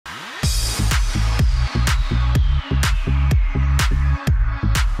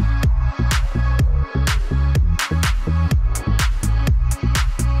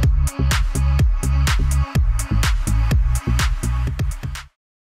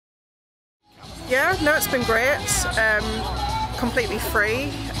Yeah, no, it's been great. Completely free.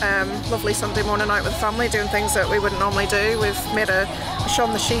 Lovely Sunday morning out with the family, doing things that we wouldn't normally do. We've made a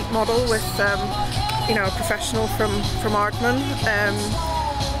Shaun the Sheep model with you know, a professional from Ardman.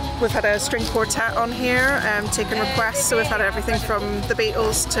 We've had a string quartet on here, taking requests, so we've had everything from the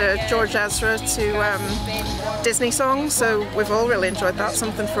Beatles to George Ezra to Disney songs, so we've all really enjoyed that,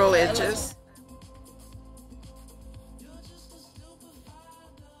 something for all ages.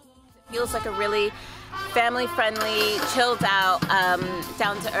 It feels like a really family-friendly, chilled-out,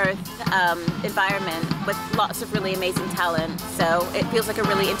 down-to-earth environment with lots of really amazing talent, so it feels like a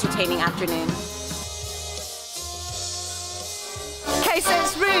really entertaining afternoon. Okay, so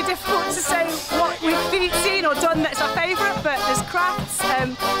it's really difficult to say what we've seen or done that's our favourite, but there's crafts,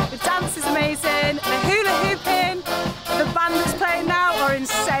 the dance is amazing, the hula hooping, the band that's playing now are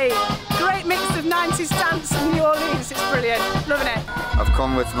insane. Great mix of 90s dance and New Orleans, it's brilliant, loving it. I've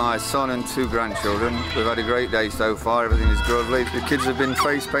come with my son and 2 grandchildren. We've had a great day so far, everything is lovely. The kids have been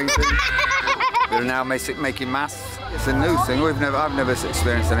face painting, they're now making masks. It's a new thing, I've never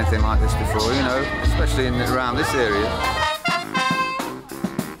experienced anything like this before, you know, especially around this area.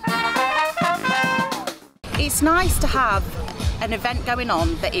 It's nice to have an event going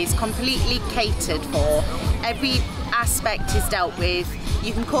on that is completely catered for. Every aspect is dealt with.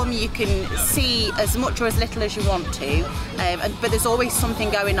 You can come, you can see as much or as little as you want to, but there's always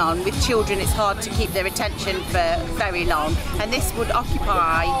something going on. With children, it's hard to keep their attention for very long, and this would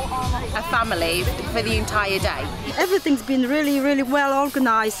occupy a family for the entire day. Everything's been really well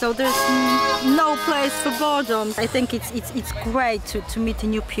organised, so there's no place for boredom. I think it's great to meet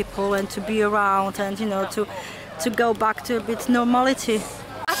new people and to be around, and you know, to go back to a bit normality.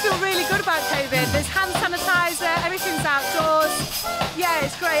 I feel really good about COVID. There's hand sanitizer, everything's outdoors. Yeah,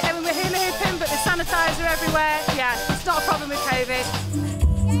 it's great. I mean, we're hula hooping, but there's sanitizer everywhere. Yeah, it's not a problem with COVID.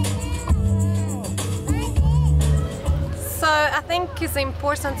 So I think it's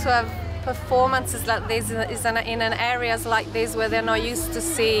important to have performances like this in areas like this where they're not used to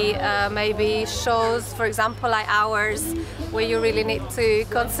see maybe shows, for example, like ours, where you really need to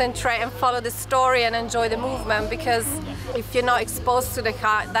concentrate and follow the story and enjoy the movement, because if you're not exposed to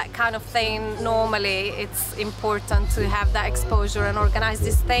that kind of thing normally, it's important to have that exposure and organize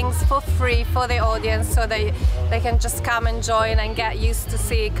these things for free for the audience so they can just come and join and get used to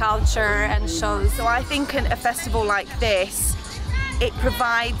see culture and shows. So I think a festival like this, it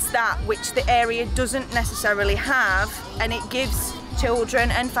provides that which the area doesn't necessarily have, and it gives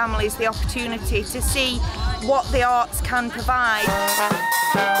children and families the opportunity to see what the arts can provide.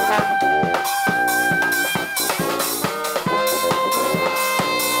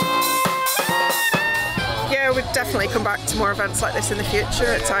 Yeah, we'd definitely come back to more events like this in the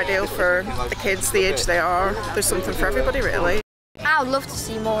future. It's ideal for the kids, the age they are. There's something for everybody, really. I would love to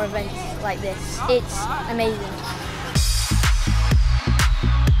see more events like this. It's amazing.